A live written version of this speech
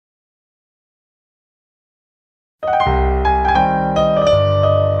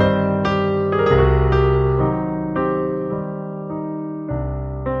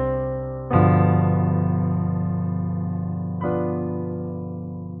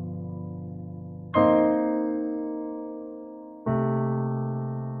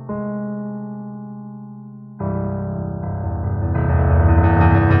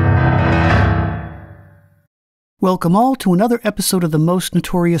Welcome all to another episode of the Most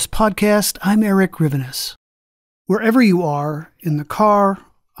Notorious Podcast. I'm Eric Rivenes. Wherever you are, in the car,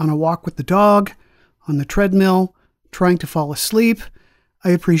 on a walk with the dog, on the treadmill, trying to fall asleep, I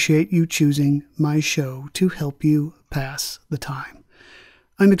appreciate you choosing my show to help you pass the time.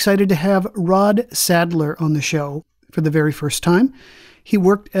 I'm excited to have Rod Sadler on the show for the very first time. He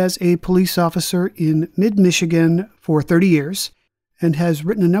worked as a police officer in mid-Michigan for 30 years and has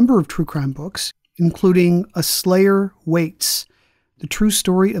written a number of true crime books, including A Slayer Waits, the true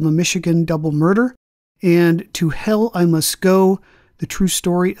story of a Michigan double murder, and To Hell I Must Go, the true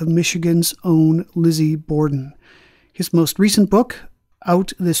story of Michigan's own Lizzie Borden. His most recent book,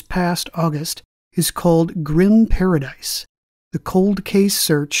 out this past August, is called Grim Paradise, the cold case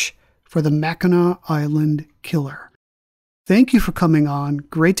search for the Mackinac Island Killer. Thank you for coming on.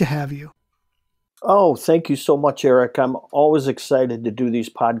 Great to have you. Oh, thank you so much, Eric. I'm always excited to do these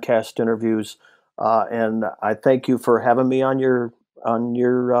podcast interviews. And I thank you for having me on your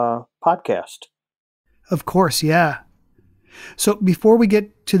podcast. Of course, yeah. So before we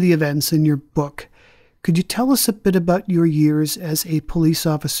get to the events in your book, could you tell us a bit about your years as a police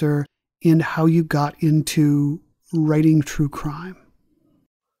officer and how you got into writing true crime?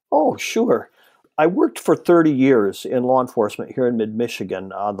 Oh, sure. I worked for 30 years in law enforcement here in mid-Michigan.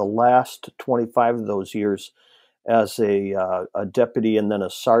 The last 25 of those years as a deputy and then a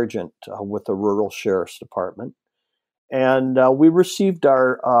sergeant with the rural sheriff's department. And we received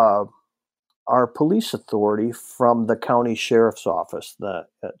our police authority from the county sheriff's office.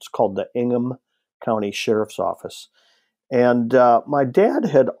 It's called the Ingham County Sheriff's Office. And my dad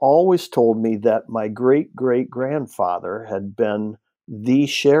had always told me that my great-great-grandfather had been the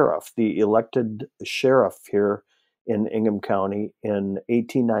sheriff, the elected sheriff here in Ingham County in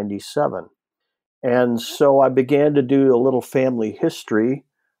 1897. And so I began to do a little family history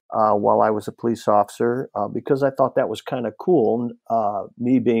while I was a police officer because I thought that was kind of cool,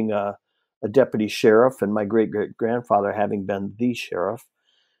 me being a deputy sheriff and my great-great-grandfather having been the sheriff.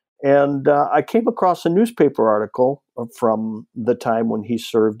 And I came across a newspaper article from the time when he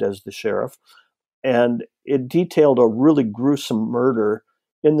served as the sheriff, and it detailed a really gruesome murder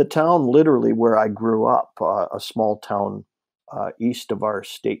in the town literally where I grew up, a small town east of our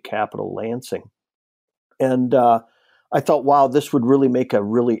state capital, Lansing. And I thought, wow, this would really make a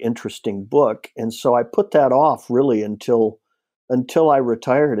really interesting book. And so I put that off really until I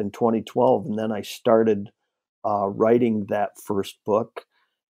retired in 2012. And then I started writing that first book.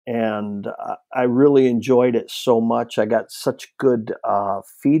 And I really enjoyed it so much. I got such good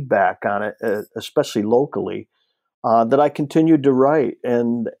feedback on it, especially locally, that I continued to write.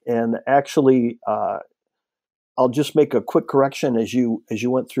 And actually, I'll just make a quick correction as you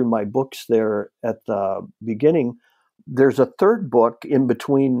went through my books there at the beginning. There's a third book in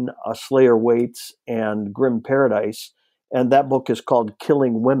between A Slayer Waits and Grim Paradise, and that book is called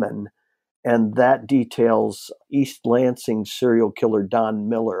Killing Women, and that details East Lansing serial killer Don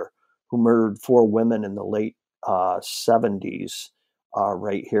Miller, who murdered 4 women in the late 70s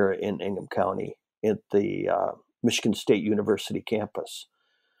right here in Ingham County at the Michigan State University campus.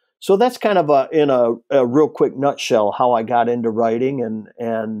 So that's kind of in a real quick nutshell how I got into writing,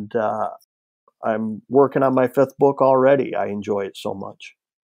 and I'm working on my 5th book already. I enjoy it so much.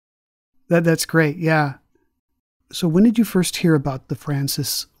 That's great, yeah. So when did you first hear about the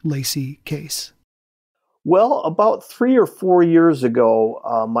Francis Lacey case? Well, about 3 or 4 years ago,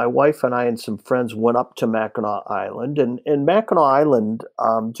 my wife and I and some friends went up to Mackinac Island. And Mackinac Island,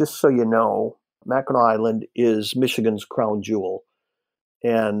 just so you know, Mackinac Island is Michigan's crown jewel.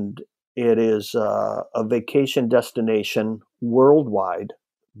 And it is a vacation destination, worldwide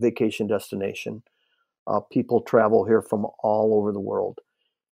vacation destination. People travel here from all over the world.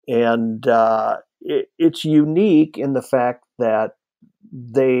 And it's unique in the fact that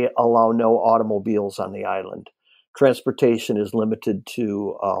they allow no automobiles on the island. Transportation is limited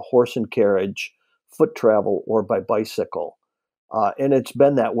to horse and carriage, foot travel, or by bicycle. And it's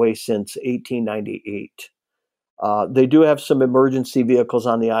been that way since 1898. They do have some emergency vehicles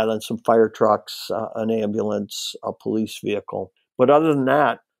on the island, some fire trucks, an ambulance, a police vehicle. But other than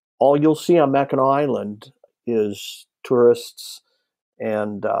that, all you'll see on Mackinac Island is tourists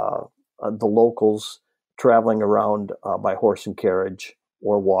and the locals traveling around by horse and carriage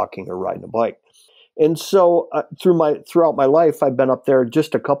or walking or riding a bike. And so throughout my life, I've been up there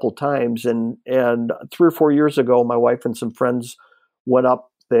just a couple times. And 3 or 4 years ago, my wife and some friends went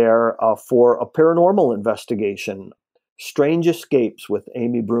up there for a paranormal investigation, Strange Escapes with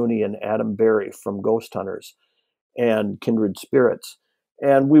Amy Bruni and Adam Berry from Ghost Hunters and Kindred Spirits.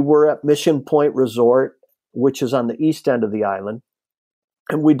 And we were at Mission Point Resort, which is on the east end of the island.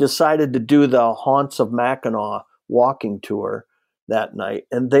 And we decided to do the Haunts of Mackinac walking tour that night,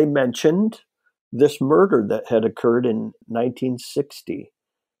 and they mentioned this murder that had occurred in 1960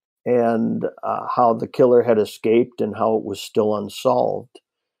 and how the killer had escaped and how it was still unsolved.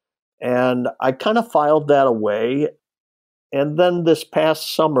 And I kind of filed that away. And then this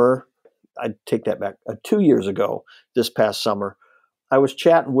past summer, I take that back, 2 years ago, this past summer, I was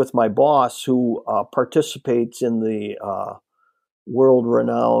chatting with my boss who participates in the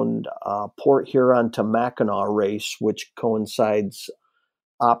world-renowned Port Huron to Mackinac race, which coincides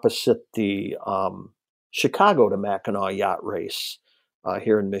opposite the Chicago to Mackinac yacht race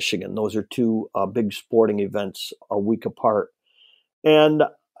here in Michigan. Those are two big sporting events a week apart. And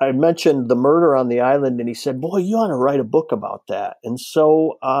I mentioned the murder on the island, and he said, "Boy, you ought to write a book about that." And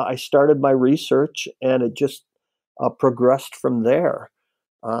so I started my research, and it just progressed from there.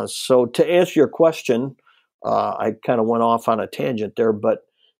 So to answer your question, I kind of went off on a tangent there, but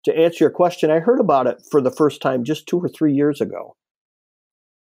to answer your question, I heard about it for the first time just 2 or 3 years ago.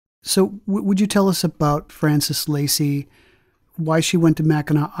 So would you tell us about Francis Lacey, why she went to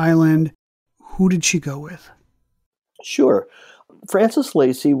Mackinac Island? Who did she go with? Sure. Francis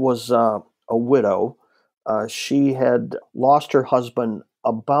Lacey was a widow. She had lost her husband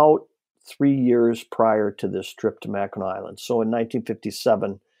about 3 years prior to this trip to Mackinac Island. So in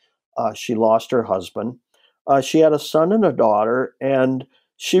 1957, she lost her husband. She had a son and a daughter, and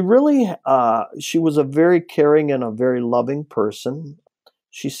she was a very caring and a very loving person.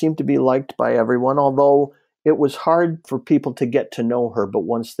 She seemed to be liked by everyone, although it was hard for people to get to know her. But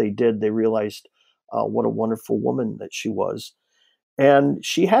once they did, they realized what a wonderful woman that she was. And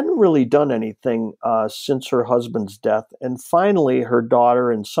she hadn't really done anything since her husband's death. And finally, her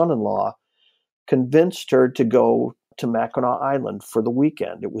daughter and son-in-law convinced her to go to Mackinac Island for the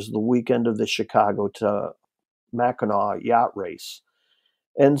weekend. It was the weekend of the Chicago to Mackinac yacht race.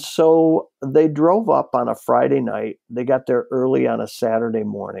 And so they drove up on a Friday night. They got there early on a Saturday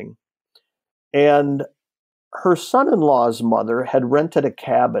morning. And her son-in-law's mother had rented a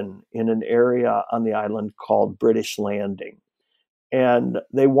cabin in an area on the island called British Landing. And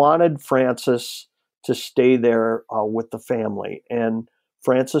they wanted Francis to stay there with the family. And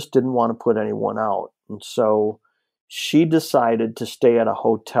Francis didn't want to put anyone out. And so she decided to stay at a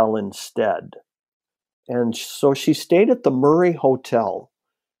hotel instead. And so she stayed at the Murray Hotel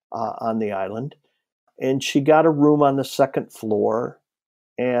on the island. And she got a room on the second floor.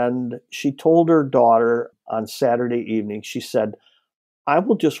 And she told her daughter on Saturday evening, she said, "I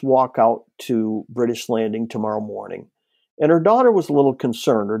will just walk out to British Landing tomorrow morning." And her daughter was a little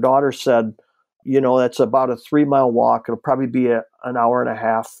concerned. Her daughter said, "That's about a 3-mile walk. It'll probably be an hour and a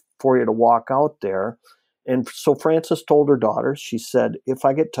half for you to walk out there." And so Frances told her daughter, she said, "If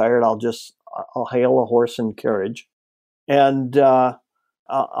I get tired, I'll hail a horse and carriage, and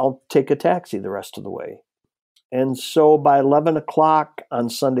I'll take a taxi the rest of the way." And so by 11 o'clock on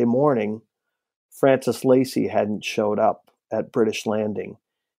Sunday morning, Francis Lacey hadn't showed up at British Landing,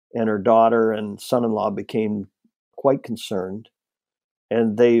 and her daughter and son-in-law became quite concerned,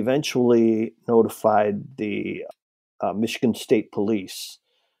 and they eventually notified the Michigan State Police.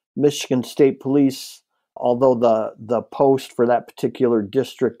 Michigan State Police, although the post for that particular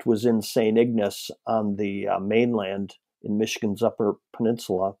district was in St. Ignace on the mainland in Michigan's Upper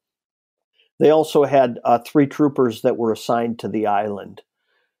Peninsula, they also had 3 troopers that were assigned to the island.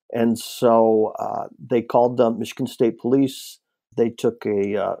 And so they called the Michigan State Police. They took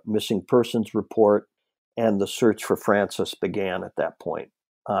a missing persons report, and the search for Francis began at that point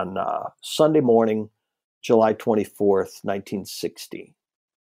on Sunday morning, July 24th, 1960.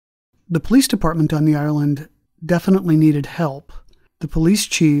 The police department on the island definitely needed help. The police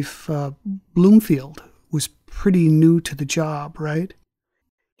chief, Bloomfield, was pretty new to the job, right?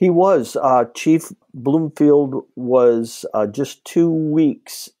 He was. Chief Bloomfield was just 2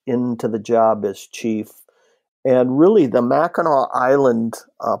 weeks into the job as chief. And really, the Mackinac Island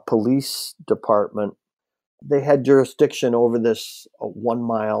Police Department, they had jurisdiction over this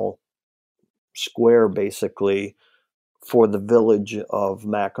 1-mile square, basically, for the village of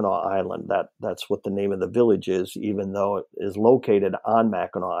Mackinac Island. That's what the name of the village is, even though it is located on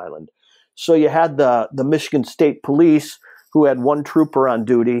Mackinac Island. So you had the Michigan State Police, who had 1 trooper on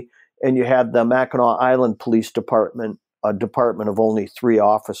duty, and you had the Mackinac Island Police Department, a department of only 3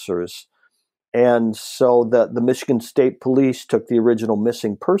 officers. And so the Michigan State Police took the original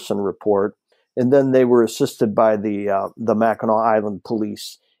missing person report, and then they were assisted by the Mackinac Island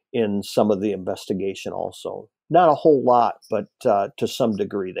Police in some of the investigation also. Not a whole lot, but to some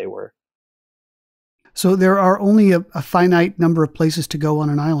degree they were. So there are only a finite number of places to go on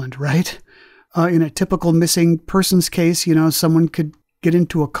an island, right? In a typical missing persons case, someone could get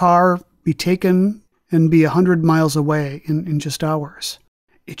into a car, be taken, and be 100 miles away in just hours.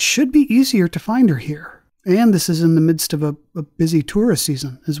 It should be easier to find her here. And this is in the midst of a busy tourist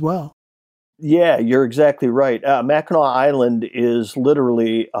season as well. Yeah, you're exactly right. Mackinac Island is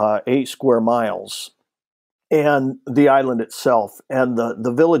literally 8 square miles, and the island itself. And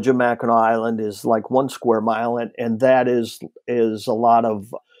the village of Mackinac Island is like 1 square mile, and that is a lot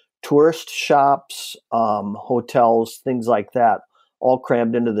of tourist shops, hotels, things like that, all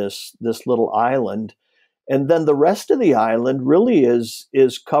crammed into this little island. And then the rest of the island really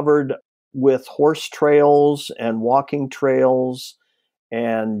is covered with horse trails and walking trails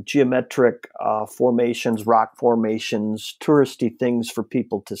and geometric formations, rock formations, touristy things for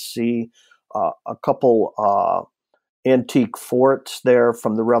people to see. A couple antique forts there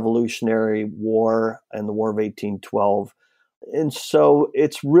from the Revolutionary War and the War of 1812. And so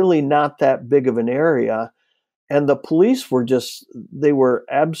it's really not that big of an area. And the police they were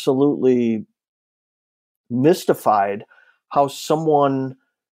absolutely mystified how someone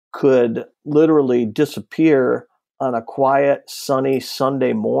could literally disappear on a quiet, sunny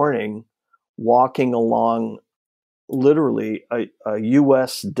Sunday morning, walking along literally a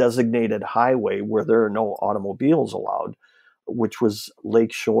U.S. designated highway where there are no automobiles allowed, which was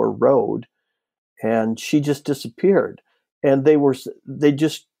Lakeshore Road. And she just disappeared. And they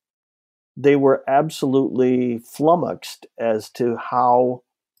were absolutely flummoxed as to how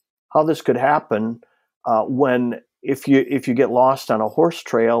this could happen when if you get lost on a horse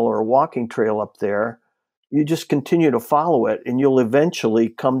trail or a walking trail up there, you just continue to follow it, and you'll eventually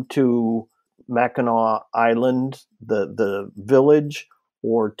come to Mackinac Island, the village,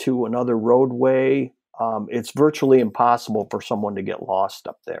 or to another roadway. It's virtually impossible for someone to get lost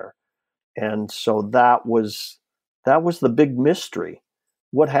up there, and so that was the big mystery.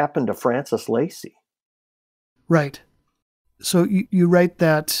 What happened to Francis Lacey? Right. So you write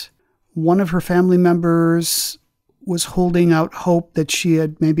that one of her family members was holding out hope that she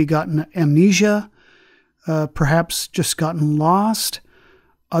had maybe gotten amnesia, perhaps just gotten lost.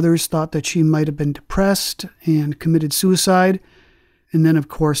 Others thought that she might have been depressed and committed suicide. And then, of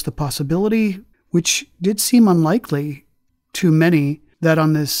course, the possibility, which did seem unlikely to many, that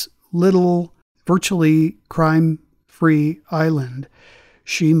on this little, virtually crime-free island,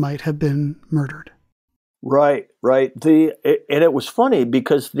 she might have been murdered. Right. And it was funny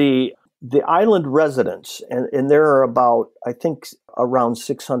because the island residents, and there are about, I think, around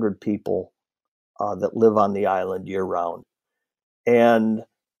 600 people that live on the island year round. And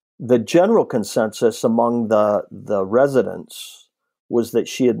the general consensus among the residents was that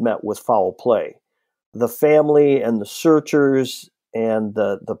she had met with foul play. The family and the searchers and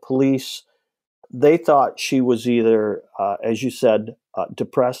the police, they thought she was either, as you said,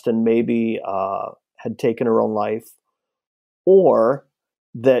 depressed and maybe had taken her own life, or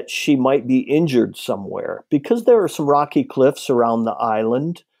that she might be injured somewhere. Because there are some rocky cliffs around the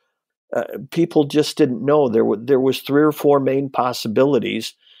island, people just didn't know. There was 3 or 4 main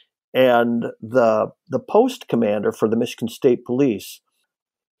possibilities, and the post commander for the Michigan State Police,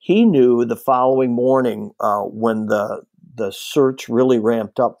 he knew the following morning when the search really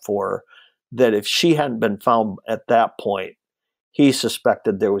ramped up for her, that if she hadn't been found at that point, he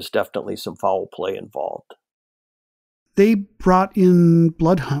suspected there was definitely some foul play involved. They brought in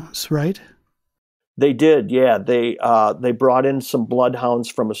bloodhounds, right? They did, yeah. They brought in some bloodhounds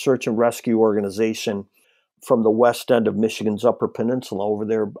from a search and rescue organization from the west end of Michigan's Upper Peninsula over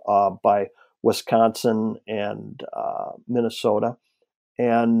there by Wisconsin and Minnesota.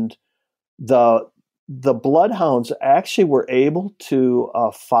 And the bloodhounds actually were able to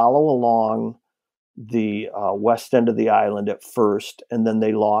follow along the west end of the island at first, and then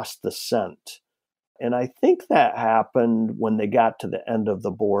they lost the scent. And I think that happened when they got to the end of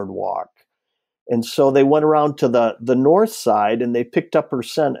the boardwalk. And so they went around to the north side, and they picked up her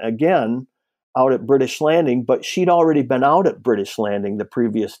scent again out at British Landing, but she'd already been out at British Landing the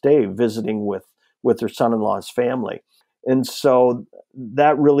previous day visiting with her son-in-law's family. And so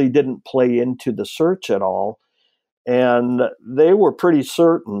that really didn't play into the search at all. And they were pretty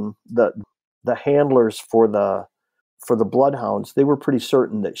certain that the handlers for the bloodhounds, they were pretty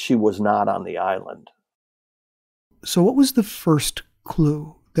certain that she was not on the island. So what was the first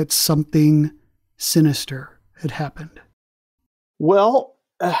clue that something sinister had happened? Well,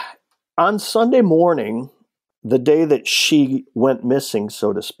 on Sunday morning, the day that she went missing,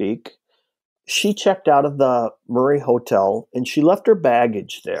 so to speak, she checked out of the Murray Hotel and she left her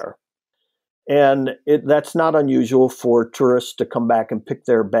baggage there. And that's not unusual for tourists to come back and pick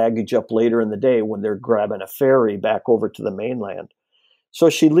their baggage up later in the day when they're grabbing a ferry back over to the mainland. So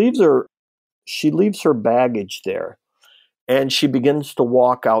she leaves her baggage there, and she begins to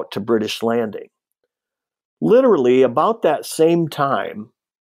walk out to British Landing. Literally, about that same time,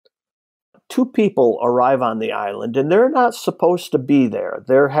 two people arrive on the island, and they're not supposed to be there.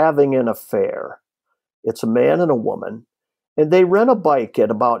 They're having an affair. It's a man and a woman, and they rent a bike at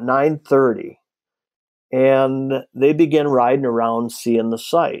about 9:30, and they begin riding around seeing the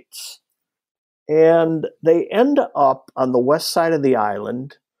sights. And they end up on the west side of the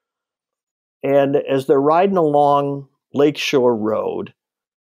island, and as they're riding along Lakeshore Road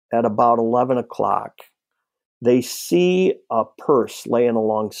at about 11 o'clock, they see a purse laying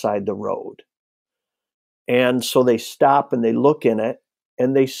alongside the road. And so they stop and they look in it,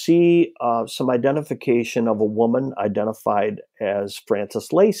 and they see some identification of a woman identified as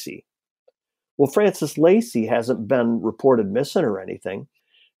Francis Lacey. Well, Francis Lacey hasn't been reported missing or anything.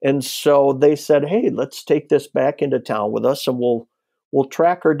 And so they said, hey, let's take this back into town with us, and we'll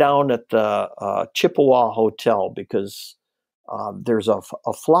track her down at the Chippewa Hotel, because there's a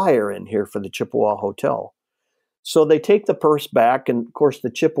flyer in here for the Chippewa Hotel. So they take the purse back, and of course the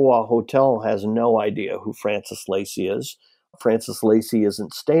Chippewa Hotel has no idea who Francis Lacey is. Francis Lacey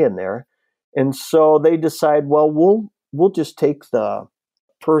isn't staying there. And so they decide, well, we'll just take the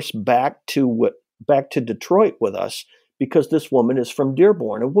purse back to Detroit with us, because this woman is from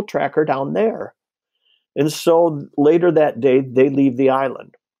Dearborn, and we'll track her down there. And so later that day, they leave the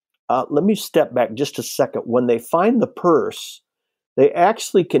island. Let me step back just a second. When they find the purse, they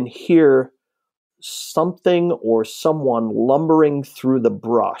actually can hear something or someone lumbering through the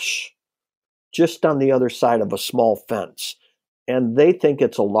brush just on the other side of a small fence. And they think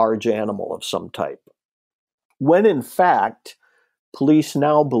it's a large animal of some type. When in fact, police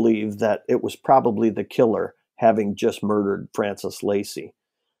now believe that it was probably the killer, having just murdered Francis Lacey.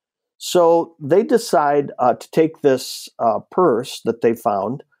 So they decide to take this purse that they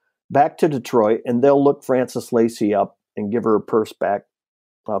found back to Detroit, and they'll look Francis Lacey up and give her a purse back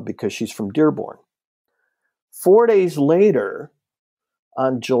because she's from Dearborn. 4 days later,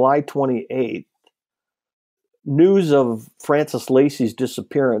 on July 28th, news of Francis Lacey's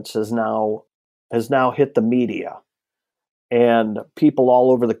disappearance has now hit the media. And people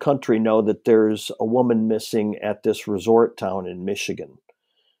all over the country know that there's a woman missing at this resort town in Michigan.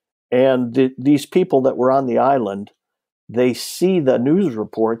 And these people that were on the island, they see the news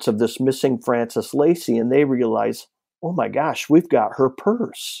reports of this missing Francis Lacey, and they realize, oh my gosh, we've got her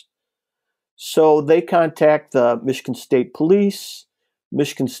purse. So they contact the Michigan State Police.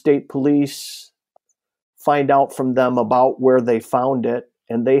 Michigan State Police find out from them about where they found it,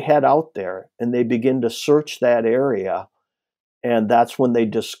 and they head out there and they begin to search that area. And that's when they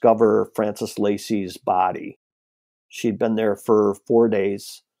discover Francis Lacey's body. She'd been there for 4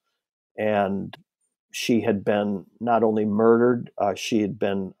 days, and she had been not only murdered, she had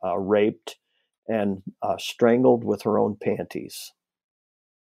been raped and strangled with her own panties.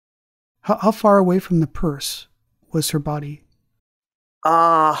 How far away from the purse was her body?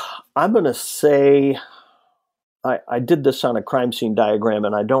 I'm going to say, I did this on a crime scene diagram,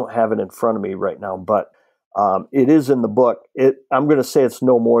 and I don't have it in front of me right now, but it is in the book. I'm going to say it's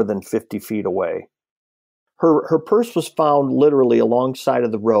no more than 50 feet away. Her purse was found literally alongside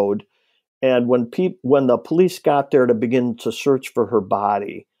of the road, and when the police got there to begin to search for her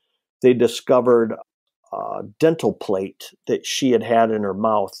body, they discovered a dental plate that she had in her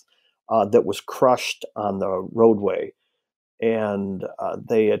mouth that was crushed on the roadway. And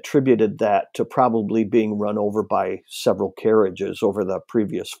they attributed that to probably being run over by several carriages over the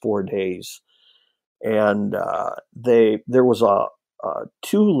previous 4 days. And there was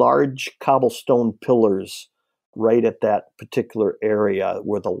two large cobblestone pillars right at that particular area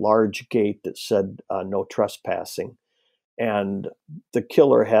with a large gate that said no trespassing. And the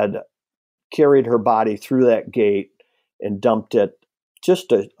killer had carried her body through that gate and dumped it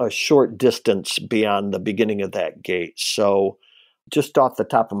just a short distance beyond the beginning of that gate. So just off the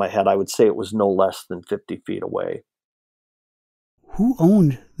top of my head, I would say it was no less than 50 feet away. Who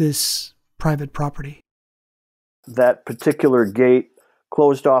owned this private property? That particular gate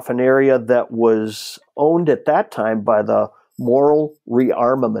closed off an area that was owned at that time by the Moral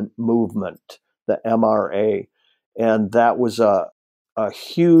Rearmament Movement, the MRA. And that was a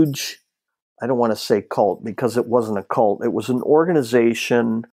huge, I don't want to say cult because it wasn't a cult. It was an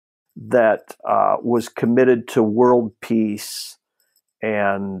organization that was committed to world peace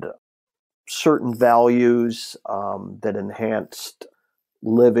and certain values that enhanced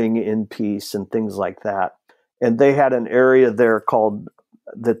living in peace and things like that. And they had an area there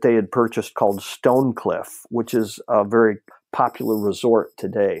that they had purchased called Stonecliff, which is a very popular resort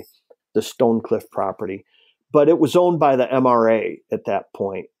today, the Stonecliff property. But it was owned by the MRA at that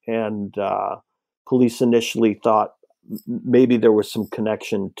point. And police initially thought maybe there was some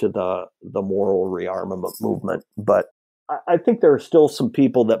connection to the moral rearmament movement. But I think there are still some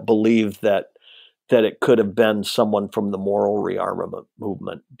people that believe that it could have been someone from the moral rearmament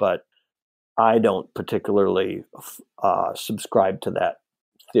movement. But I don't particularly subscribe to that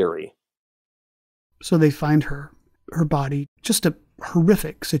theory. So they find her body, just a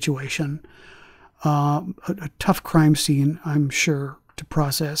horrific situation, a tough crime scene, I'm sure, to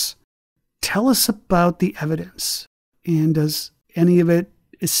process. Tell us about the evidence, and does any of it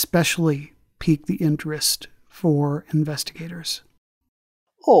especially pique the interest for investigators?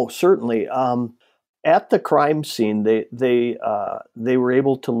 Oh, certainly. At the crime scene, they were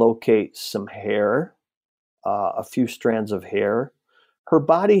able to locate some hair, a few strands of hair. Her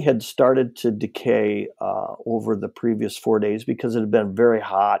body had started to decay over the previous 4 days because it had been very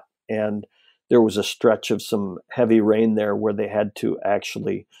hot, and there was a stretch of some heavy rain there where they had to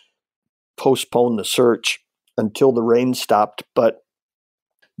actually postpone the search until the rain stopped. But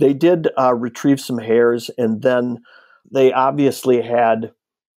they did retrieve some hairs, and then they obviously had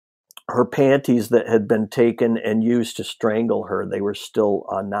her panties that had been taken and used to strangle her. They were still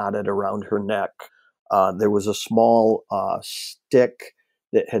knotted around her neck. There was a small stick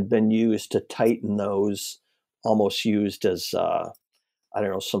that had been used to tighten those, almost used as,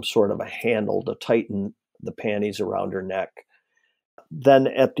 some sort of a handle to tighten the panties around her neck. Then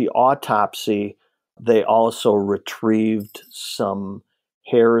at the autopsy, they also retrieved some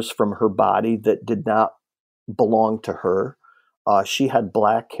hairs from her body that did not belong to her. She had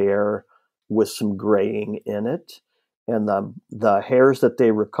black hair with some graying in it. And the hairs that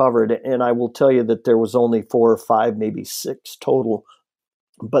they recovered, and I will tell you that there was only 4 or 5, maybe 6 total,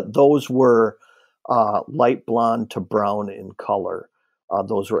 but those were light blonde to brown in color.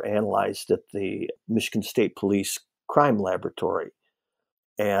 Those were analyzed at the Michigan State Police Crime Laboratory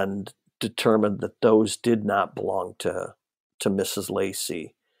and determined that those did not belong to Mrs.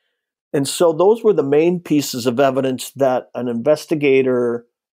 Lacey. And so those were the main pieces of evidence that an investigator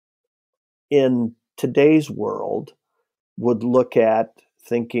in today's world would look at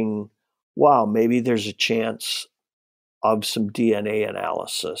thinking, wow, maybe there's a chance of some DNA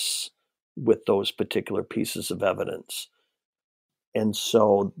analysis with those particular pieces of evidence. And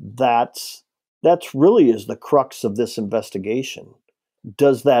so that's really is the crux of this investigation.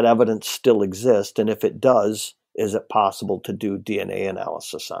 Does that evidence still exist? And if it does, is it possible to do DNA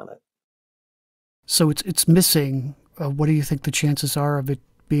analysis on it? So it's missing. What do you think the chances are of it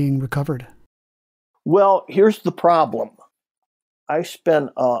being recovered? Well, here's the problem. I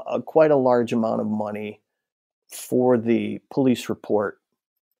spent quite a large amount of money for the police report,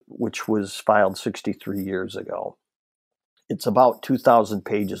 which was filed 63 years ago. It's about 2,000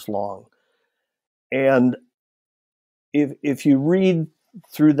 pages long. And if you read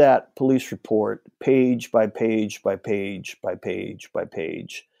through that police report page by page by page by page by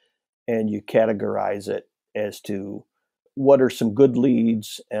page, and you categorize it as to what are some good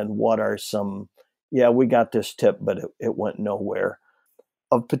leads and what are some, yeah, we got this tip, but it went nowhere.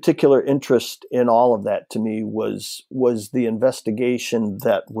 Of particular interest in all of that to me was the investigation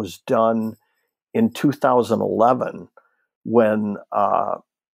that was done in 2011 when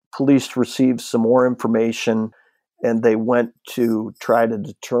police received some more information and they went to try to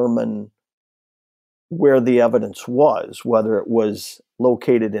determine where the evidence was, whether it was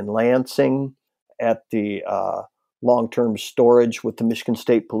located in Lansing at the long-term storage with the Michigan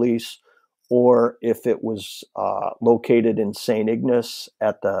State Police, or if it was located in St. Ignace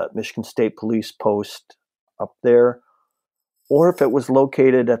at the Michigan State Police post up there, or if it was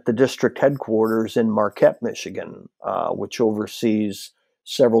located at the district headquarters in Marquette, Michigan, which oversees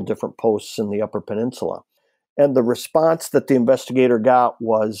several different posts in the Upper Peninsula. And the response that the investigator got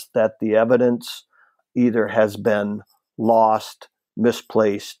was that the evidence either has been lost,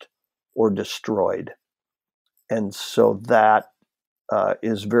 misplaced, or destroyed. And so that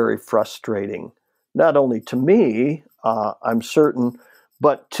is very frustrating, not only to me, I'm certain,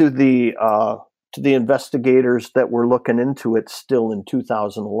 but to the investigators that were looking into it still in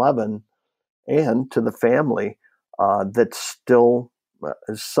 2011, and to the family that still,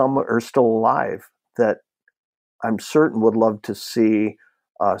 some are still alive, that I'm certain would love to see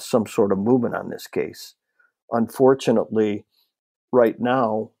some sort of movement on this case. Unfortunately, right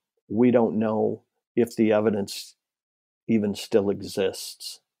now, we don't know if the evidence even still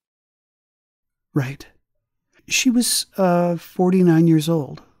exists. Right. She was 49 years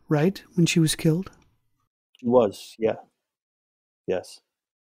old, right, when she was killed? She was, yeah. Yes.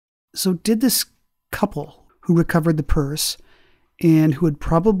 So did this couple who recovered the purse and who had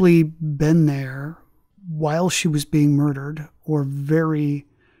probably been there while she was being murdered or very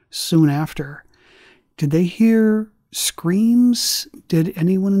soon after, did they hear screams? Did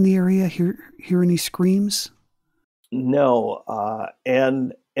anyone in the area hear any screams? No,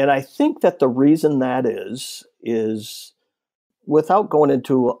 and I think that the reason that is without going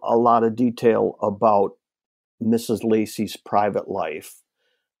into a lot of detail about Mrs. Lacey's private life.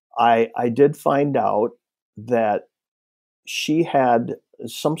 I did find out that she had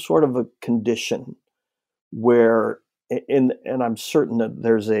some sort of a condition where, and I'm certain that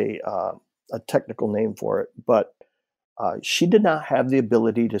there's a technical name for it, but she did not have the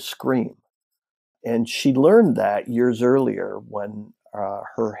ability to scream. And she learned that years earlier when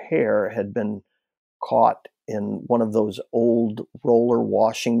her hair had been caught in one of those old roller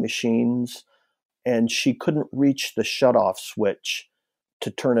washing machines, and she couldn't reach the shutoff switch to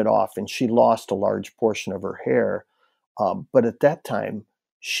turn it off, and she lost a large portion of her hair. But at that time,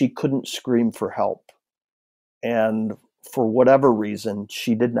 she couldn't scream for help. And for whatever reason,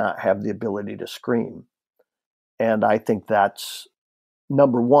 she did not have the ability to scream. And I think that's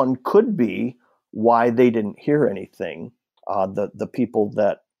number one, could be why they didn't hear anything. The people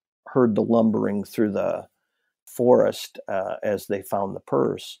that heard the lumbering through the forest as they found the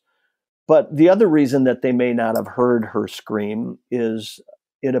purse. But the other reason that they may not have heard her scream is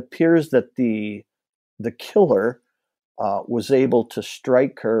it appears that the killer was able to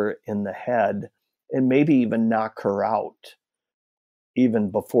strike her in the head and maybe even knock her out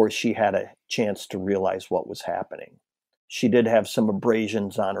even before she had a chance to realize what was happening. She did have some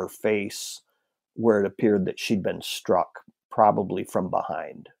abrasions on her face where it appeared that she'd been struck, probably from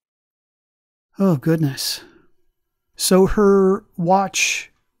behind. Oh, goodness. So her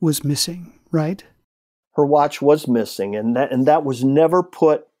watch was missing, right? Her watch was missing, and that was never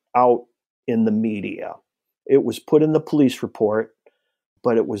put out in the media. It was put in the police report,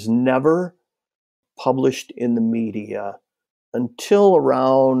 but it was never published in the media until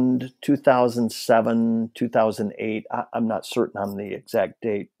around 2007, 2008. I'm not certain on the exact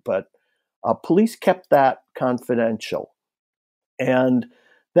date, but police kept that confidential. And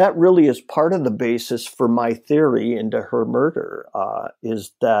that really is part of the basis for my theory into her murder,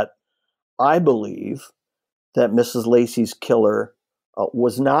 is that I believe that Mrs. Lacey's killer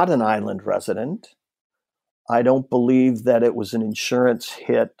was not an island resident. I don't believe that it was an insurance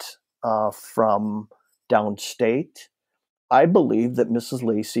hit from downstate. I believe that Mrs.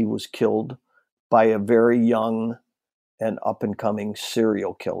 Lacey was killed by a very young and up and coming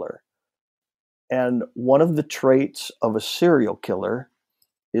serial killer. And one of the traits of a serial killer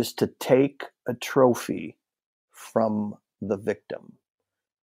is to take a trophy from the victim.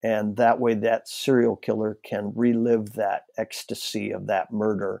 And that way, that serial killer can relive that ecstasy of that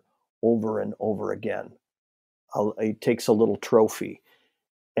murder over and over again. He takes a little trophy.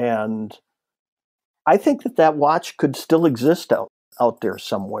 And I think that watch could still exist out there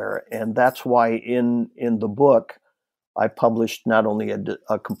somewhere. And that's why in the book, I published not only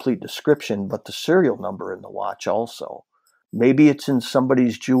a complete description, but the serial number in the watch also. Maybe it's in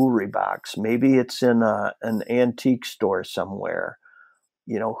somebody's jewelry box. Maybe it's in an antique store somewhere.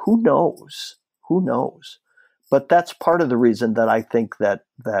 Who knows? Who knows? But that's part of the reason that I think that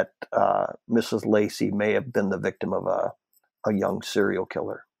Mrs. Lacey may have been the victim of a young serial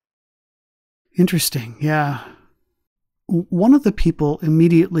killer. Interesting. Yeah. One of the people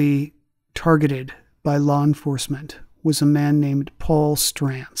immediately targeted by law enforcement was a man named Paul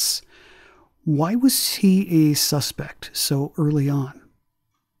Strantz. Why was he a suspect so early on?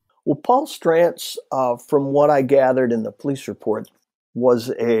 Well, Paul Strantz, from what I gathered in the police report, was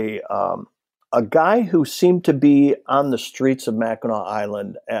a guy who seemed to be on the streets of Mackinac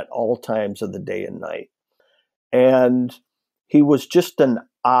Island at all times of the day and night. And he was just an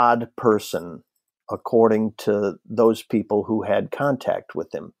odd person, according to those people who had contact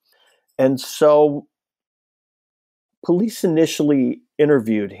with him. And so police initially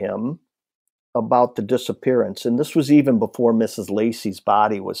interviewed him about the disappearance. And this was even before Mrs. Lacey's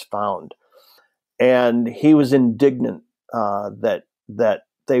body was found. And he was indignant that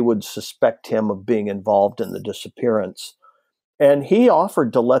they would suspect him of being involved in the disappearance. And he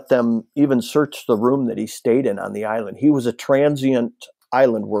offered to let them even search the room that he stayed in on the island. He was a transient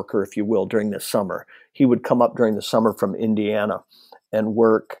island worker, if you will, during the summer. He would come up during the summer from Indiana and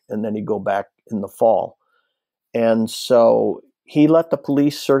work, and then he'd go back in the fall. And so he let the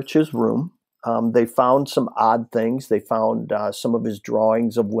police search his room. They found some odd things. They found some of his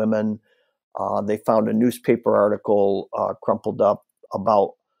drawings of women. They found a newspaper article crumpled up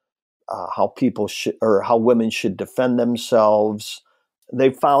about how women should defend themselves. They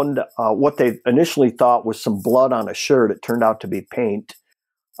found what they initially thought was some blood on a shirt. It turned out to be paint.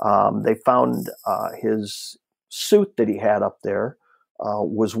 They found his suit that he had up there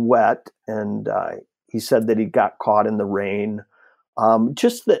was wet, and He said that he got caught in the rain.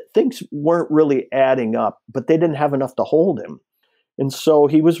 Just that things weren't really adding up, but they didn't have enough to hold him. And so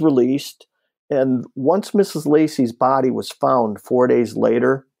he was released. And once Mrs. Lacey's body was found 4 days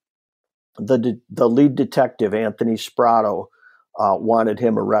later, the lead detective, Anthony Sprato, wanted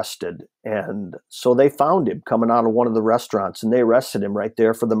him arrested. And so they found him coming out of one of the restaurants, and they arrested him right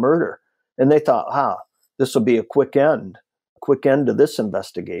there for the murder. And they thought, this will be a quick end to this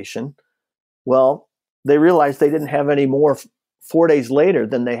investigation. Well, they realized they didn't have any more 4 days later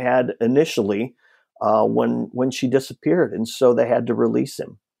than they had initially when she disappeared. And so they had to release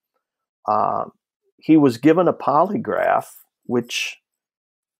him. He was given a polygraph, which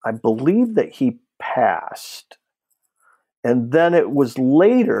I believe that he passed. And then it was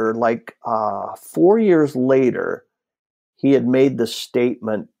later, 4 years later, he had made the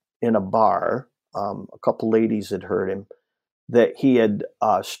statement in a bar. A couple ladies had heard him that he had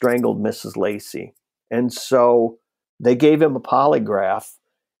strangled Mrs. Lacey. And so they gave him a polygraph,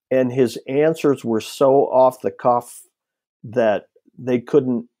 and his answers were so off the cuff that they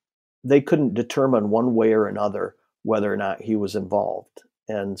couldn't determine one way or another whether or not he was involved.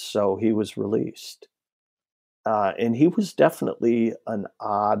 And so he was released. And he was definitely an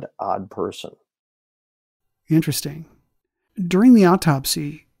odd person. Interesting. During the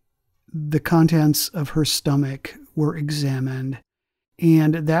autopsy, the contents of her stomach were examined,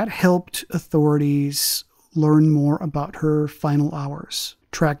 and that helped authorities learn more about her final hours,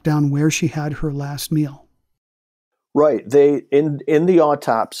 track down where she had her last meal. Right. They in the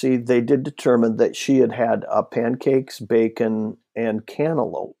autopsy, they did determine that she had had pancakes, bacon, and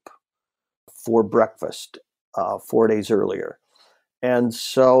cantaloupe for breakfast 4 days earlier. And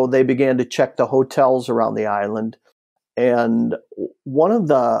so they began to check the hotels around the island. And one of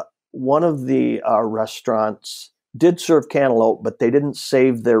the restaurants did serve cantaloupe, but they didn't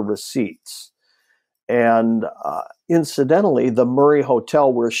save their receipts. And incidentally, the Murray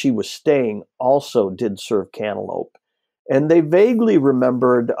Hotel where she was staying also did serve cantaloupe. And they vaguely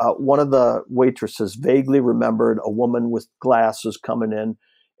remembered, one of the waitresses vaguely remembered a woman with glasses coming in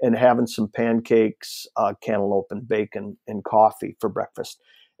and having some pancakes, cantaloupe, and bacon and coffee for breakfast.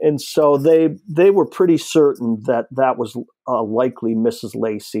 And so they were pretty certain that was likely Mrs.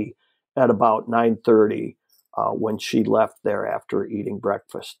 Lacey at about 9:30 when she left there after eating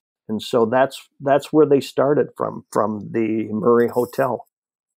breakfast. And so that's where they started from the Murray Hotel.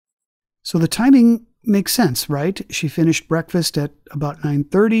 So the timing makes sense, right? She finished breakfast at about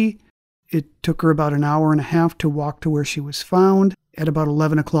 9:30. It took her about an hour and a half to walk to where she was found. At about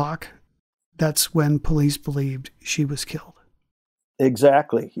 11 o'clock, that's when police believed she was killed.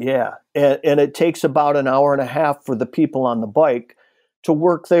 Exactly, yeah. And it takes about an hour and a half for the people on the bike to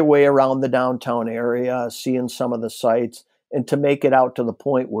work their way around the downtown area, seeing some of the sights, and to make it out to the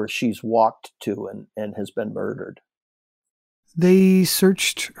point where she's walked to and has been murdered. They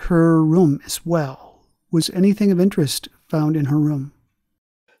searched her room as well. Was anything of interest found in her room?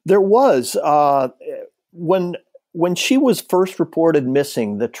 There was. When she was first reported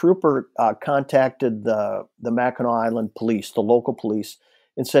missing, the trooper contacted the Mackinac Island police, the local police,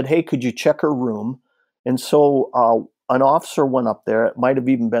 and said, "Hey, could you check her room?" And so an officer went up there, it might have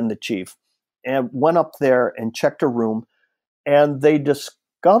even been the chief, and went up there and checked her room. And they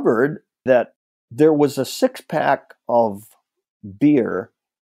discovered that there was a 6-pack of beer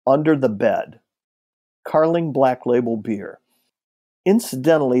under the bed, Carling Black Label beer.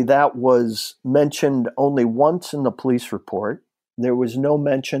 Incidentally, that was mentioned only once in the police report. There was no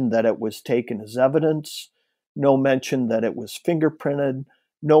mention that it was taken as evidence, no mention that it was fingerprinted,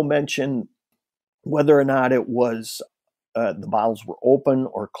 no mention whether or not it was the bottles were open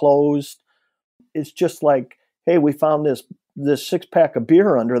or closed. It's just like, hey, we found this 6-pack of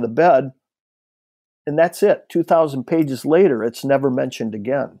beer under the bed, and that's it. 2,000 pages later, it's never mentioned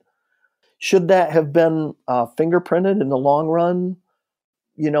again. Should that have been fingerprinted in the long run?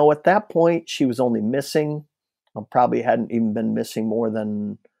 At that point, she was only missing, probably hadn't even been missing more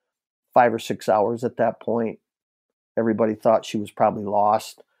than 5 or 6 hours at that point. Everybody thought she was probably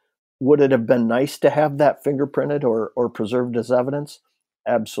lost. Would it have been nice to have that fingerprinted or preserved as evidence?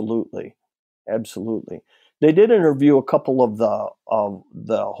 Absolutely. Absolutely. They did interview a couple of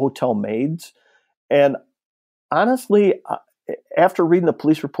the hotel maids. And honestly, after reading the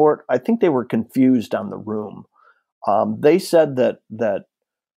police report, I think they were confused on the room. They said that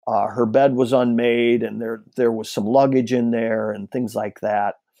her bed was unmade and there was some luggage in there and things like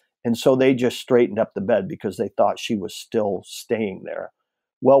that. And so they just straightened up the bed because they thought she was still staying there.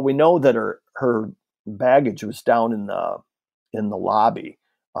 Well, we know that her baggage was down in the lobby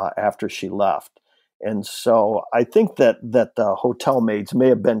after she left. And so I think that the hotel maids may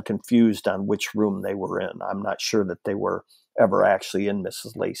have been confused on which room they were in. I'm not sure that they were ever actually in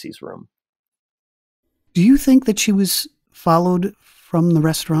Mrs. Lacey's room. Do you think that she was followed from the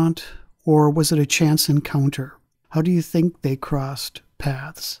restaurant, or was it a chance encounter? How do you think they crossed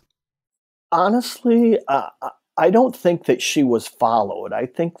paths? Honestly, I don't think that she was followed. I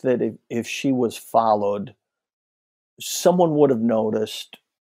think that if she was followed, someone would have noticed,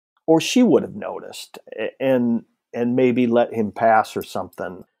 or she would have noticed, and maybe let him pass or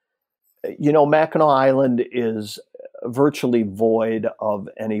something. Mackinac Island is virtually void of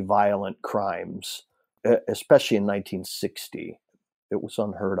any violent crimes, especially in 1960. It was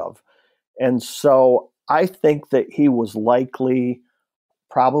unheard of. And so I think that he was likely,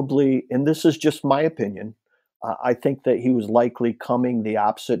 probably, and this is just my opinion, I think that he was likely coming the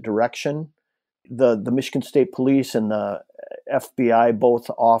opposite direction. The Michigan State Police and the FBI both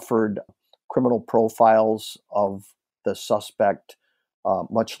offered criminal profiles of the suspect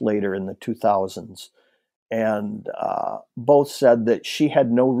much later in the 2000s. And both said that she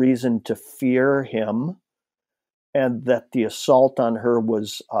had no reason to fear him, and that the assault on her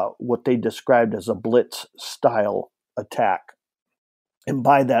was what they described as a blitz style attack. And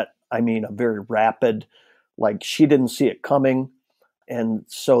by that, I mean a very rapid, like she didn't see it coming. And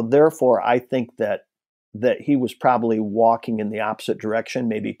so therefore, I think that he was probably walking in the opposite direction,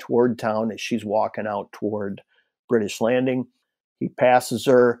 maybe toward town as she's walking out toward British Landing. He passes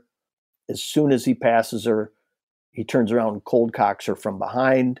her. As soon as he passes her, he turns around and cold cocks her from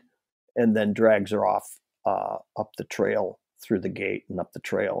behind and then drags her off up the trail through the gate and up the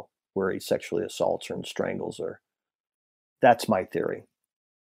trail where he sexually assaults her and strangles her. That's my theory.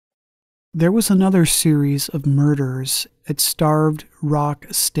 There was another series of murders at Starved Rock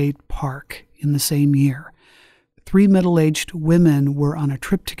State Park in the same year. 3 middle-aged women were on a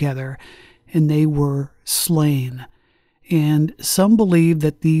trip together, and they were slain. And some believe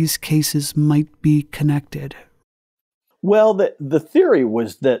that these cases might be connected. Well, the theory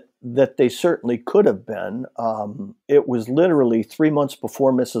was that they certainly could have been. It was literally 3 months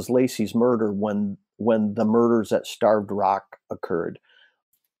before Mrs. Lacey's murder when the murders at Starved Rock occurred.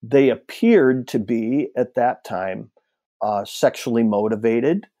 They appeared to be, at that time, sexually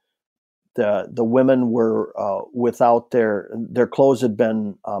motivated. The women were without their clothes had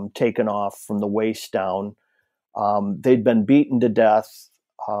been taken off from the waist down. They'd been beaten to death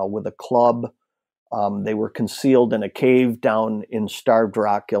with a club. They were concealed in a cave down in Starved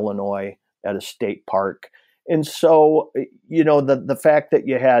Rock, Illinois, at a state park. And so, the fact that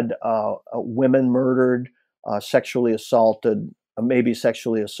you had women murdered, sexually assaulted, maybe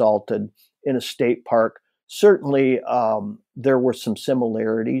sexually assaulted in a state park, certainly there were some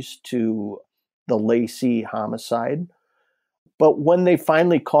similarities to the Lacey homicide. But when they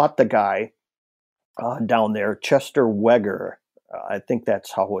finally caught the guy down there, Chester Weger, I think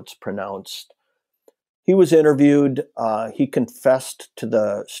that's how it's pronounced, he was interviewed. He confessed to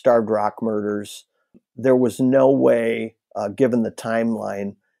the Starved Rock murders. There was no way, given the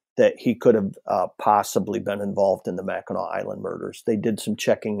timeline, that he could have possibly been involved in the Mackinac Island murders. They did some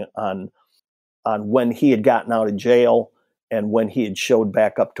checking on when he had gotten out of jail and when he had showed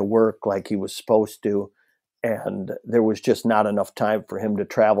back up to work like he was supposed to. And there was just not enough time for him to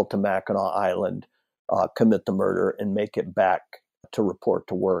travel to Mackinac Island, commit the murder, and make it back to report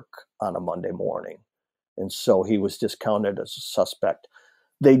to work on a Monday morning. And so he was discounted as a suspect.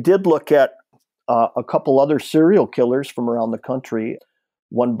 They did look at a couple other serial killers from around the country,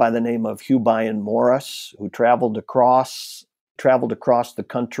 one by the name of Hubayan Morris, who traveled across the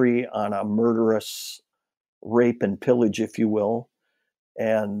country on a murderous rape and pillage, if you will,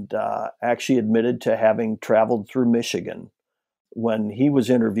 and actually admitted to having traveled through Michigan. When he was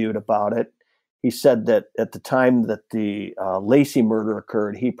interviewed about it, he said that at the time that the Lacey murder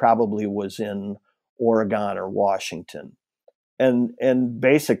occurred, he probably was in Oregon or Washington. And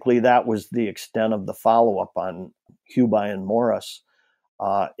basically that was the extent of the follow-up on Hubayan Morris.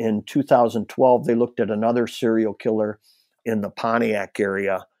 In 2012, they looked at another serial killer in the Pontiac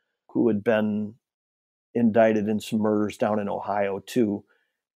area who had been indicted in some murders down in Ohio too.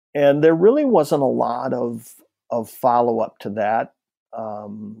 And there really wasn't a lot of follow-up to that.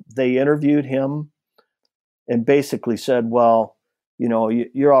 They interviewed him and basically said, well,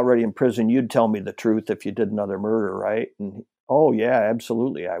 you're already in prison. You'd tell me the truth if you did another murder, right? And, oh, yeah,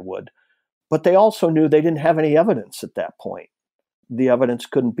 absolutely, I would. But they also knew they didn't have any evidence at that point. The evidence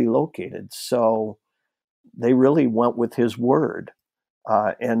couldn't be located. So they really went with his word.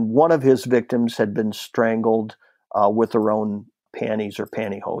 And one of his victims had been strangled with her own panties or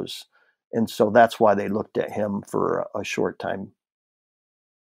pantyhose. And so that's why they looked at him for a short time.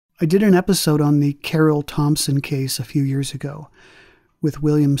 I did an episode on the Carol Thompson case a few years ago with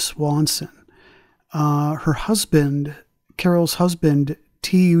William Swanson. Her husband, Carol's husband,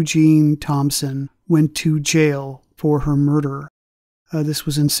 T. Eugene Thompson, went to jail for her murder. This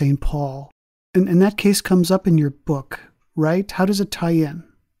was in St. Paul. And that case comes up in your book, right? How does it tie in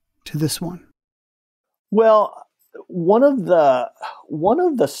to this one? Well, one of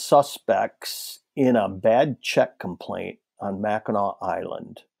the suspects in a bad check complaint on Mackinac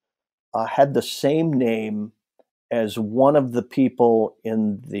Island had the same name as one of the people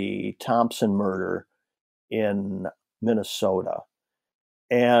in the Thompson murder in Minnesota.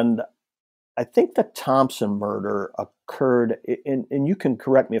 And I think the Thompson murder occurred, and you can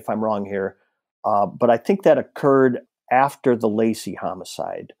correct me if I'm wrong here, but I think that occurred after the Lacey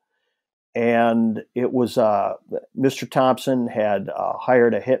homicide. And it was Mr. Thompson had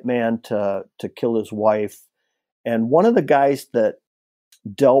hired a hitman to kill his wife. And one of the guys that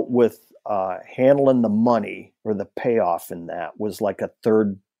dealt with handling the money or the payoff in that was like a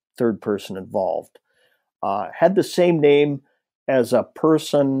third person involved. Had the same name as a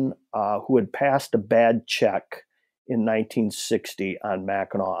person who had passed a bad check in 1960 on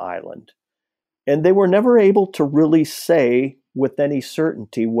Mackinac Island. And they were never able to really say with any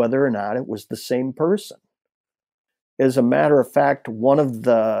certainty whether or not it was the same person. As a matter of fact, one of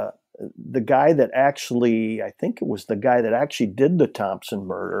the guy that actually, I think it was the guy that actually did the Thompson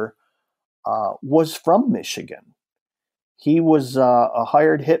murder, was from Michigan. He was a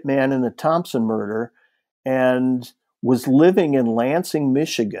hired hitman in the Thompson murder and was living in Lansing,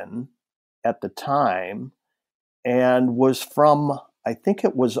 Michigan at the time, and was from, I think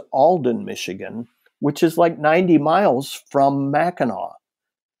it was Alden, Michigan, which is like 90 miles from Mackinac.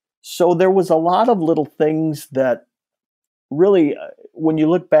 So there was a lot of little things that really, when you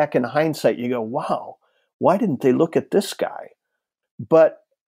look back in hindsight, you go, wow, why didn't they look at this guy? But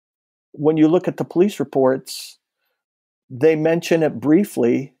when you look at the police reports, they mention it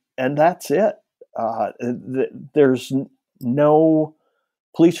briefly, and that's it. There's no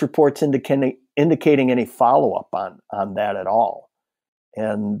police reports indicating any follow-up on that at all.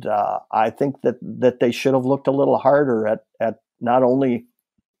 And I think that they should have looked a little harder at not only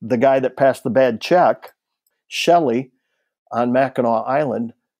the guy that passed the bad check, Shelley, on Mackinac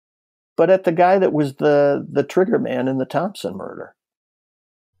Island, but at the guy that was the trigger man in the Thompson murder.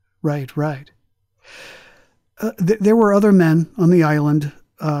 Right. There were other men on the island,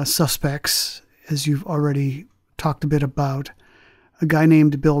 suspects, as you've already talked a bit about. A guy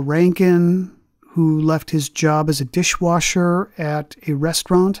named Bill Rankin, who left his job as a dishwasher at a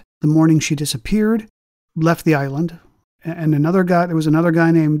restaurant the morning she disappeared, left the island. And there was another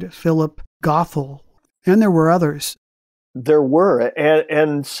guy named Philip Gothel. And there were others. There were,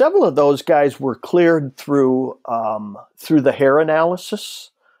 and several of those guys were cleared through the hair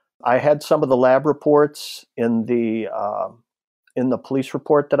analysis. I had some of the lab reports in the police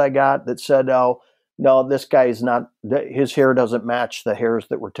report that I got that said, "Oh, no, this guy is not. His hair doesn't match the hairs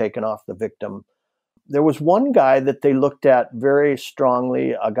that were taken off the victim." There was one guy that they looked at very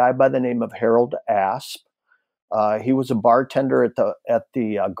strongly, a guy by the name of Harold Asp. He was a bartender at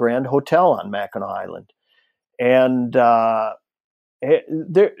the Grand Hotel on Mackinac Island. And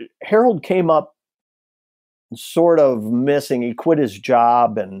Harold came up sort of missing. He quit his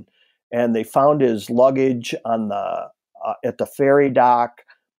job, and they found his luggage at the ferry dock,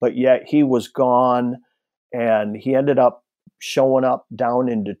 but yet he was gone. And he ended up showing up down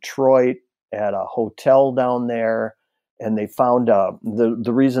in Detroit at a hotel down there. And they found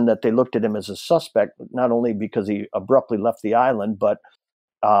the reason that they looked at him as a suspect, not only because he abruptly left the island, but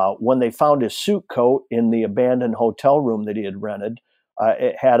when they found his suit coat in the abandoned hotel room that he had rented,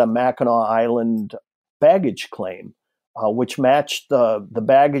 it had a Mackinac Island baggage claim, which matched the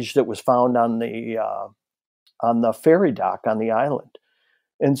baggage that was found on the ferry dock on the island.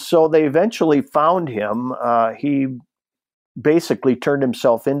 And so they eventually found him. He basically turned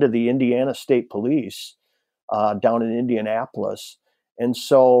himself into the Indiana State Police down in Indianapolis. And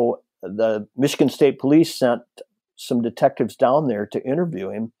so the Michigan State Police sent some detectives down there to interview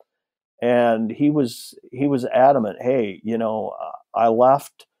him, and he was adamant. Hey, I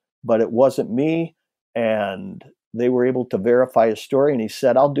left, but it wasn't me. And they were able to verify his story. And he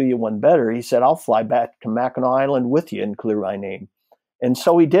said, "I'll do you one better." He said, "I'll fly back to Mackinac Island with you and clear my name." And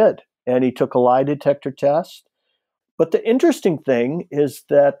so he did. And he took a lie detector test. But the interesting thing is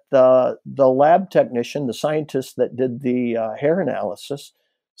that the lab technician, the scientist that did the hair analysis,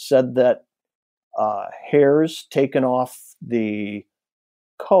 said that hairs taken off the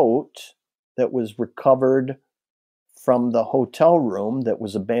coat that was recovered from the hotel room that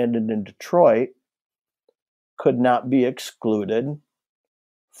was abandoned in Detroit could not be excluded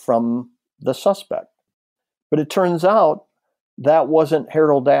from the suspect. But it turns out that wasn't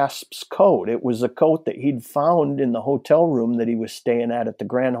Harold Asp's coat. It was a coat that he'd found in the hotel room that he was staying at the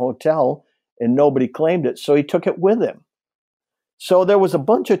Grand Hotel, and nobody claimed it, so he took it with him. So there was a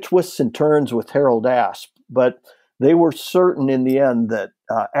bunch of twists and turns with Harold Asp, but they were certain in the end that,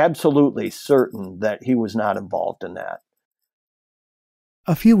 absolutely certain that he was not involved in that.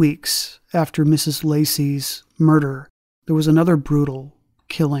 A few weeks after Mrs. Lacey's murder, there was another brutal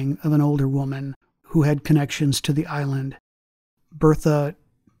killing of an older woman who had connections to the island. Bertha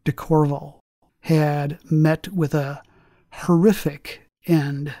de Corval had met with a horrific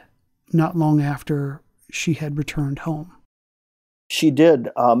end not long after she had returned home. She did.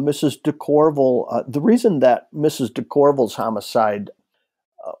 Mrs. de Corval, the reason that Mrs. de Corval's homicide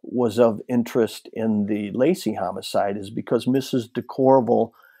was of interest in the Lacey homicide is because Mrs. de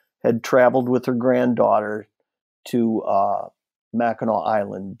Corval had traveled with her granddaughter to Mackinac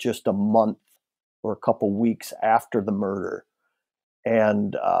Island just a month or a couple weeks after the murder.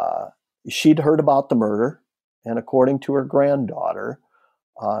 And she'd heard about the murder. And according to her granddaughter,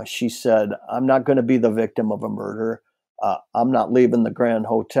 she said, "I'm not going to be the victim of a murder. I'm not leaving the Grand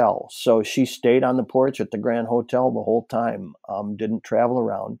Hotel." So she stayed on the porch at the Grand Hotel the whole time, didn't travel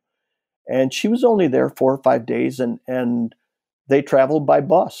around. And she was only there 4 or 5 days, and they traveled by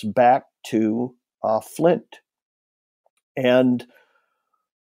bus back to Flint. And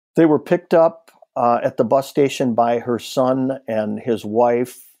they were picked up at the bus station by her son and his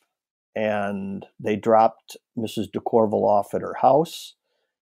wife, and they dropped Mrs. de Corval off at her house.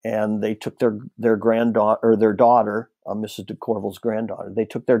 And they took their granddaughter, or their daughter, Mrs. de Corval's granddaughter. They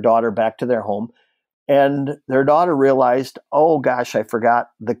took their daughter back to their home, and their daughter realized, "Oh gosh, I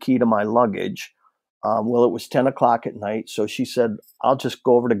forgot the key to my luggage." Well, it was 10 o'clock at night, so she said, "I'll just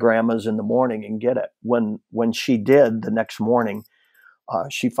go over to Grandma's in the morning and get it." When she did the next morning,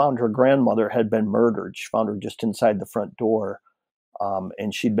 she found her grandmother had been murdered. She found her just inside the front door,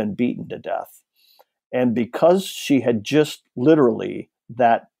 and she'd been beaten to death. And because she had just literally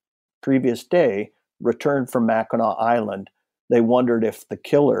that previous day returned from Mackinac Island, they wondered if the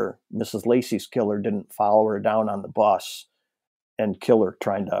killer, Mrs. Lacey's killer, didn't follow her down on the bus and kill her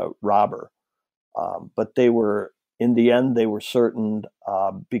trying to rob her. But in the end, they were certain,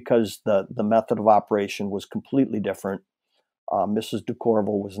 because the method of operation was completely different. Mrs. de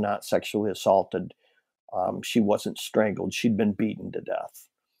Corval was not sexually assaulted. She wasn't strangled. She'd been beaten to death.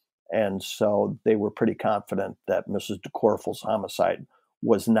 And so they were pretty confident that Mrs. de Corval's homicide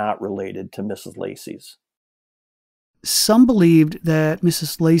was not related to Mrs. Lacey's. Some believed that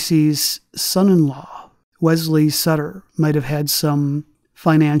Mrs. Lacey's son-in-law, Wesley Sutter, might have had some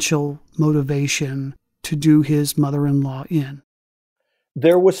financial motivation to do his mother-in-law in.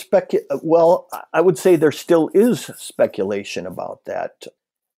 There was well, I would say there still is speculation about that.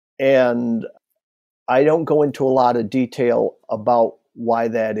 And I don't go into a lot of detail about why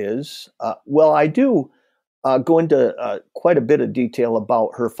that is. Well, I do go into quite a bit of detail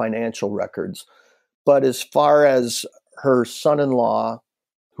about her financial records. But as far as her son-in-law,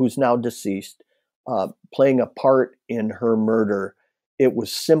 who's now deceased, playing a part in her murder, it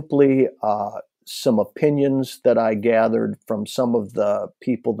was simply some opinions that I gathered from some of the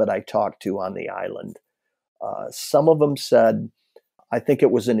people that I talked to on the island. Some of them said, I think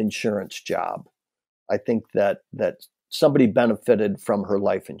it was an insurance job. I think that somebody benefited from her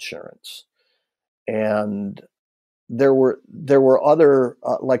life insurance. And there were other,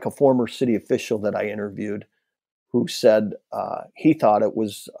 like a former city official that I interviewed, who said he thought it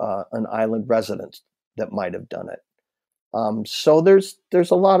was an island resident that might have done it. So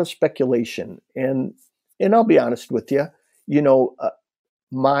there's a lot of speculation, and I'll be honest with you,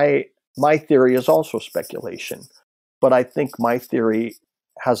 my theory is also speculation, but I think my theory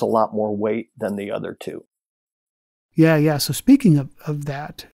has a lot more weight than the other two. Yeah. So speaking of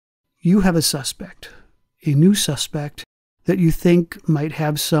that, you have a new suspect that you think might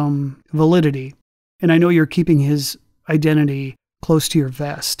have some validity. And I know you're keeping his identity close to your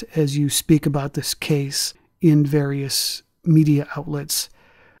vest as you speak about this case in various media outlets.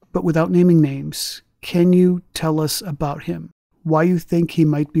 But without naming names, can you tell us about him? Why you think he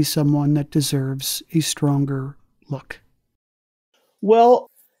might be someone that deserves a stronger look? Well,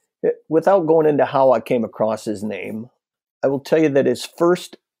 without going into how I came across his name, I will tell you that his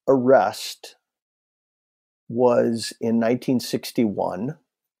first arrest was in 1961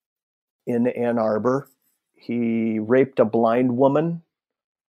 in Ann Arbor. He raped a blind woman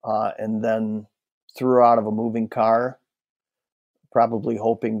and then threw her out of a moving car, probably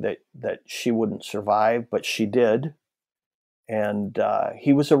hoping that she wouldn't survive, but she did. And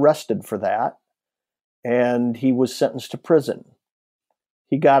he was arrested for that, and he was sentenced to prison.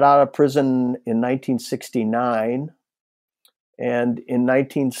 He got out of prison in 1969. And in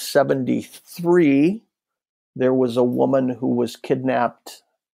 1973, there was a woman who was kidnapped,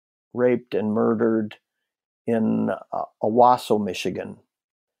 raped, and murdered in Owasso, Michigan.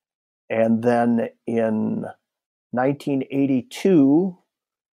 And then in 1982,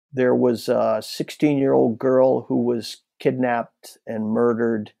 there was a 16-year-old girl who was kidnapped and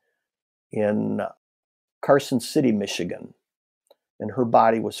murdered in Carson City, Michigan. And her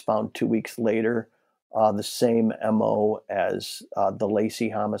body was found 2 weeks later, the same MO as the Lacey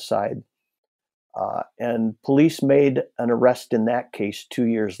homicide. And police made an arrest in that case 2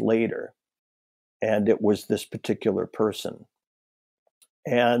 years later, and it was this particular person.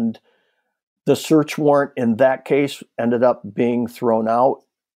 And the search warrant in that case ended up being thrown out,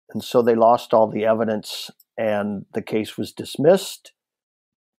 and so they lost all the evidence, and the case was dismissed.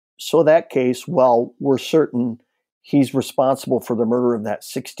 So that case, well, we're certain he's responsible for the murder of that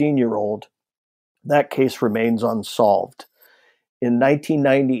 16-year-old. That case remains unsolved. In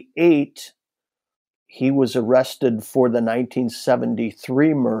 1998, he was arrested for the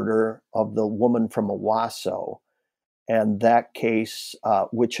 1973 murder of the woman from Owasso. And that case,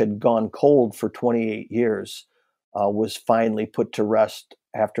 which had gone cold for 28 years, was finally put to rest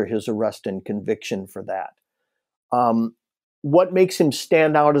after his arrest and conviction for that. What makes him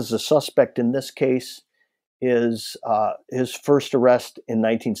stand out as a suspect in this case is his first arrest in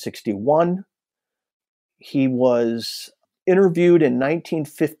 1961. He was interviewed in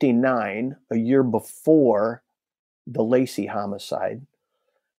 1959, a year before the Lacey homicide,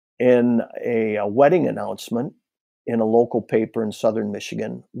 in a wedding announcement in a local paper in southern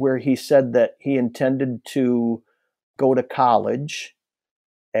Michigan, where he said that he intended to go to college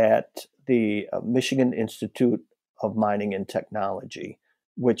at the Michigan Institute of Mining and Technology,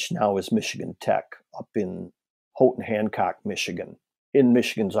 which now is Michigan Tech, up in Houghton Hancock, Michigan, in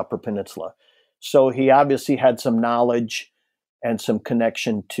Michigan's Upper Peninsula. So he obviously had some knowledge and some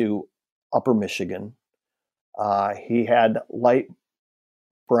connection to Upper Michigan. He had light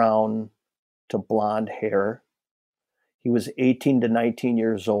brown to blonde hair. He was 18 to 19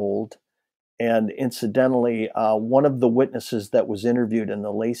 years old. And incidentally, one of the witnesses that was interviewed in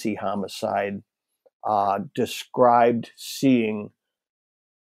the Lacey homicide described seeing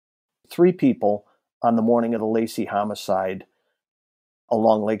 3 people on the morning of the Lacey homicide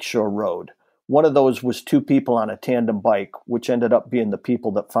along Lakeshore Road. One of those was 2 people on a tandem bike, which ended up being the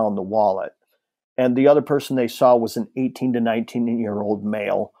people that found the wallet. And the other person they saw was an 18 to 19-year-old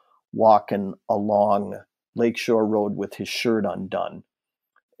male walking along Lakeshore Road with his shirt undone.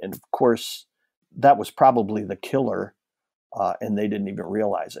 And of course, that was probably the killer, and they didn't even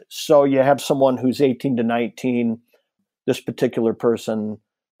realize it. So you have someone who's 18 to 19. This particular person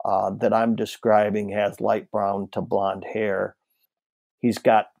that I'm describing has light brown to blonde hair. He's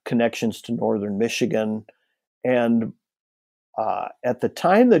got connections to northern Michigan. And at the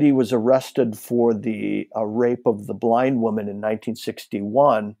time that he was arrested for the rape of the blind woman in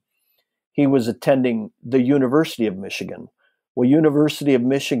 1961, he was attending the University of Michigan. Well, University of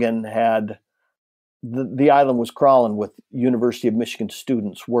Michigan had, the island was crawling with University of Michigan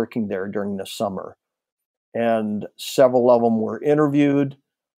students working there during the summer. And several of them were interviewed.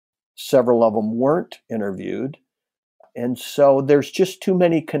 Several of them weren't interviewed. And so there's just too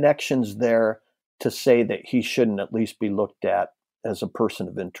many connections there to say that he shouldn't at least be looked at as a person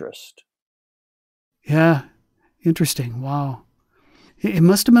of interest. Yeah, interesting. Wow. It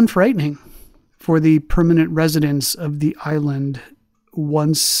must have been frightening for the permanent residents of the island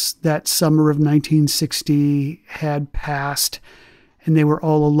once that summer of 1960 had passed and they were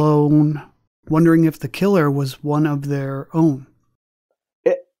all alone, wondering if the killer was one of their own.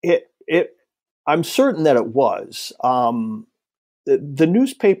 I'm certain that it was. The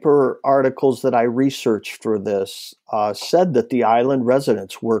newspaper articles that I researched for this said that the island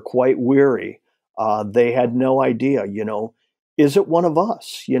residents were quite weary. They had no idea, is it one of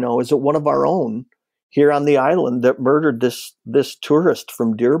us? Is it one of our own here on the island that murdered this tourist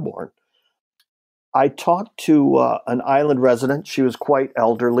from Dearborn? I talked to an island resident. She was quite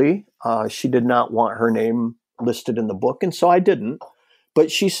elderly. She did not want her name listed in the book, and so I didn't. But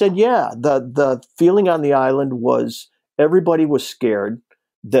she said, yeah, the feeling on the island was everybody was scared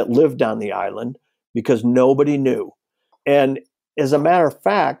that lived on the island because nobody knew. And as a matter of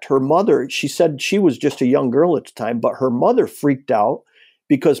fact, her mother, she said she was just a young girl at the time, but her mother freaked out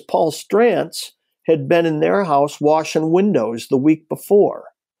because Paul Strantz had been in their house washing windows the week before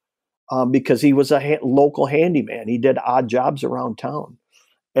because he was a local handyman. He did odd jobs around town.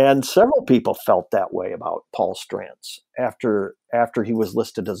 And several people felt that way about Paul Strantz after he was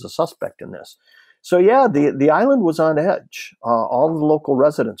listed as a suspect in this. So yeah, the island was on edge. All the local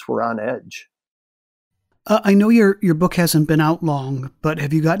residents were on edge. I know your book hasn't been out long, but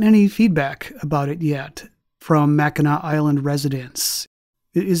have you gotten any feedback about it yet from Mackinac Island residents?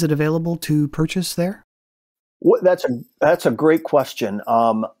 Is it available to purchase there? Well, that's a great question.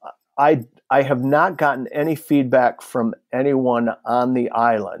 I have not gotten any feedback from anyone on the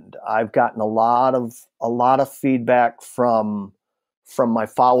island. I've gotten a lot of feedback from my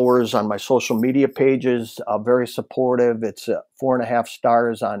followers on my social media pages. Very supportive. It's 4.5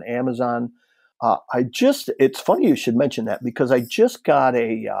 stars on Amazon. It's funny you should mention that, because I just got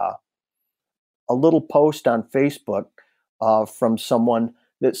a little post on Facebook from someone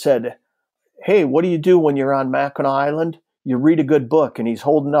that said, "Hey, what do you do when you're on Mackinac Island? You read a good book." And he's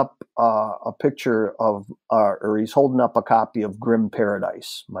holding up a picture of, or he's holding up a copy of Grim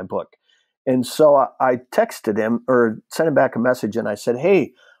Paradise, my book. And so I texted him, or sent him back a message, and I said,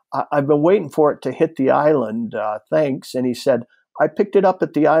 "Hey, I've been waiting for it to hit the island. Thanks." And he said, "I picked it up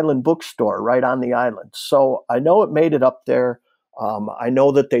at the island bookstore right on the island." So I know it made it up there. I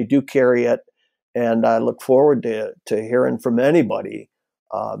know that they do carry it, and I look forward to hearing from anybody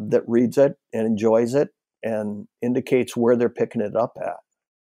that reads it and enjoys it and indicates where they're picking it up at.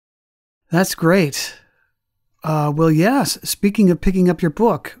 That's great. Well, yes, speaking of picking up your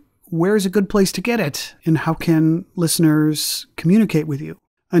book, where's a good place to get it, and how can listeners communicate with you?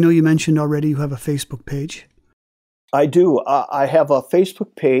 I know you mentioned already you have a Facebook page. I do. I have a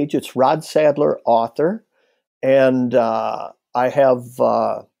Facebook page. It's Rod Sadler Author. And I have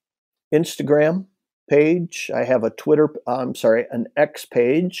Instagram page. I have an X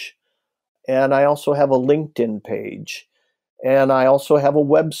page. And I also have a LinkedIn page. And I also have a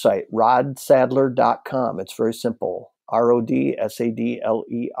website, rodsadler.com. It's very simple,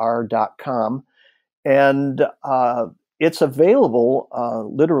 rodsadler.com. And it's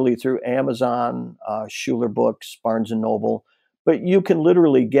available literally through Amazon, Schuler Books, Barnes & Noble. But you can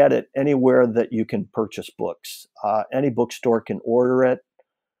literally get it anywhere that you can purchase books. Any bookstore can order it.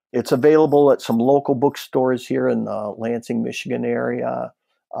 It's available at some local bookstores here in the Lansing, Michigan area.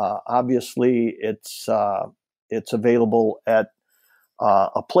 Obviously, it's available at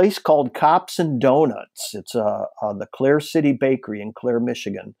a place called Cops and Donuts. It's the Clare City Bakery in Clare,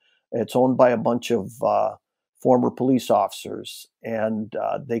 Michigan. It's owned by a bunch of former police officers, and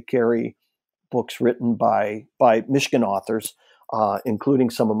they carry books written by Michigan authors, including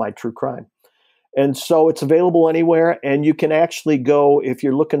some of my true crime. And so it's available anywhere, and you can actually go, if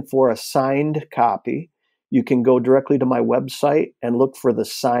you're looking for a signed copy, you can go directly to my website and look for the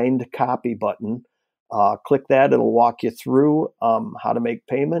signed copy button. Click that. It'll walk you through how to make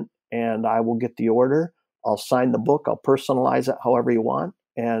payment, and I will get the order. I'll sign the book. I'll personalize it however you want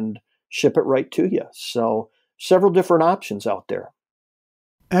and ship it right to you. So several different options out there.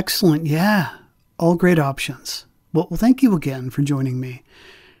 Excellent. Yeah, all great options. Well, thank you again for joining me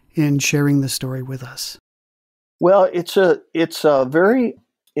and sharing the story with us. Well, it's a very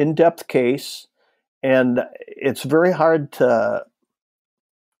in-depth case, and it's very hard to,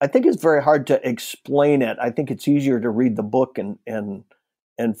 I think it's very hard to explain it. I think it's easier to read the book and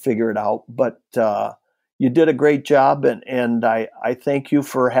figure it out. But you did a great job, and I thank you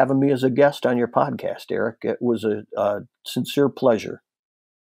for having me as a guest on your podcast, Eric. It was a sincere pleasure.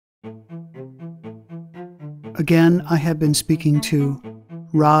 Again, I have been speaking to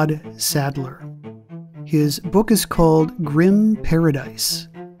Rod Sadler. His book is called Grim Paradise,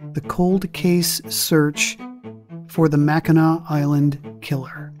 The Cold Case Search for the Mackinac Island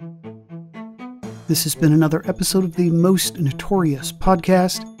Killer. This has been another episode of the Most Notorious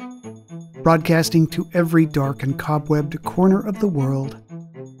Podcast, broadcasting to every dark and cobwebbed corner of the world.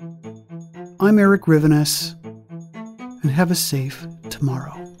 I'm Eric Rivenes, and have a safe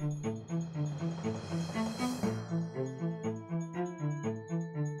tomorrow.